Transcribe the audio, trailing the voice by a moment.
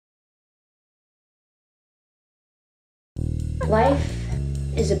Life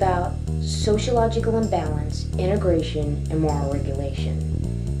is about sociological imbalance, integration, and moral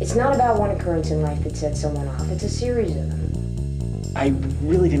regulation. It's not about one occurrence in life that sets someone off, it's a series of them. I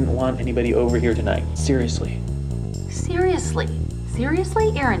really didn't want anybody over here tonight, seriously. Seriously?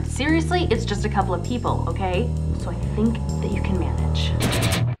 Seriously? Aaron, seriously? It's just a couple of people, okay? So I think that you can manage.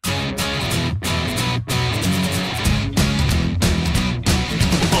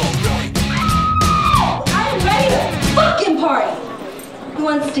 I'm ready to fucking party! Who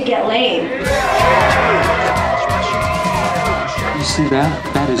wants to get laid? You see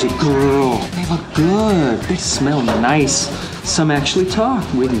that? That is a girl. They look good. They smell nice. Some actually talk.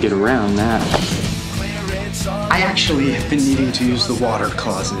 We can get around that. I actually have been needing to use the water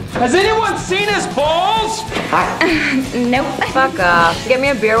closet. Has anyone seen his balls? Nope. Fuck off. Get me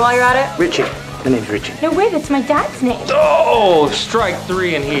a beer while you're at it. Richie. My name's Richie. No way, that's my dad's name. Oh, strike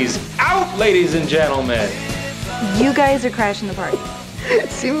three and he's out, ladies and gentlemen. You guys are crashing the party.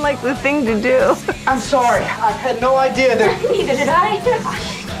 Seemed like the thing to do. I'm sorry. I had no idea that... Neither did I.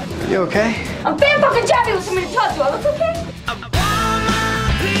 You okay? I'm fan fucking chatty with somebody to talk to. I look okay?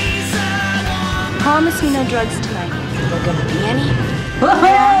 Promise me no drugs tonight. Are there gonna be any?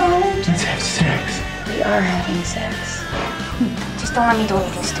 Let's have sex. We are having sex. Just don't let me do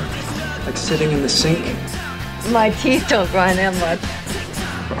anything stupid. Like sitting in the sink. My teeth don't grind that much.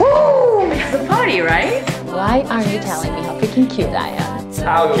 It's the party, right? Why aren't you telling me how freaking cute I am?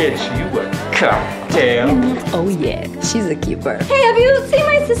 I'll get you a cocktail. Oh yeah, she's a keeper. Hey, have you seen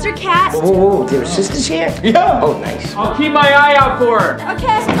my sister Kat? Whoa, there are sisters here? Yeah. Oh, nice. I'll keep my eye out for her.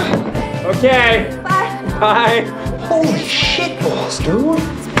 Okay. Okay. Bye. Bye. Holy shit balls, dude.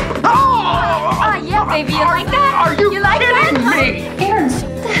 Yeah, baby, you like that? Are you like kidding that? me? Aaron,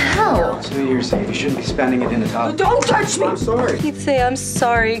 what the hell? So you're saying you shouldn't be spending it in a tub? Don't touch me! I'm sorry. He'd say, I'm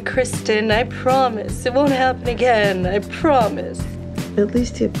sorry, Kristen. I promise. It won't happen again. I promise. At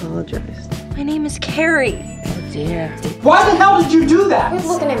least he apologized. My name is Carrie. Oh dear. Why the hell did you do that? Quit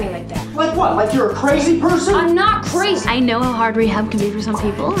looking at me like that. Like what? Like you're a crazy person? I'm not crazy. I know how hard rehab can be for some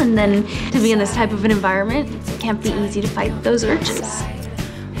people, and then to be in this type of an environment, it can't be easy to fight those urges.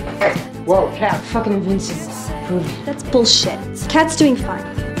 Whoa, Kat. Fucking invincible. Prove it. That's bullshit. Kat's doing fine.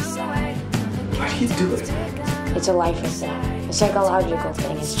 What are you doing? It's a lifer thing. A psychological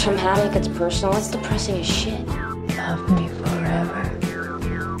thing. It's traumatic, it's personal, it's depressing as shit. Love me forever.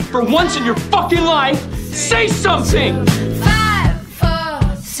 For once in your fucking life, say something! 5,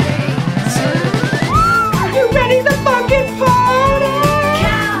 4, 3, 2. Are you ready to fucking party?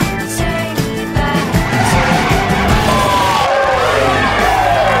 Counting back.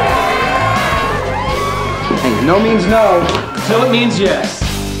 Hey, no means no. Till it means yes.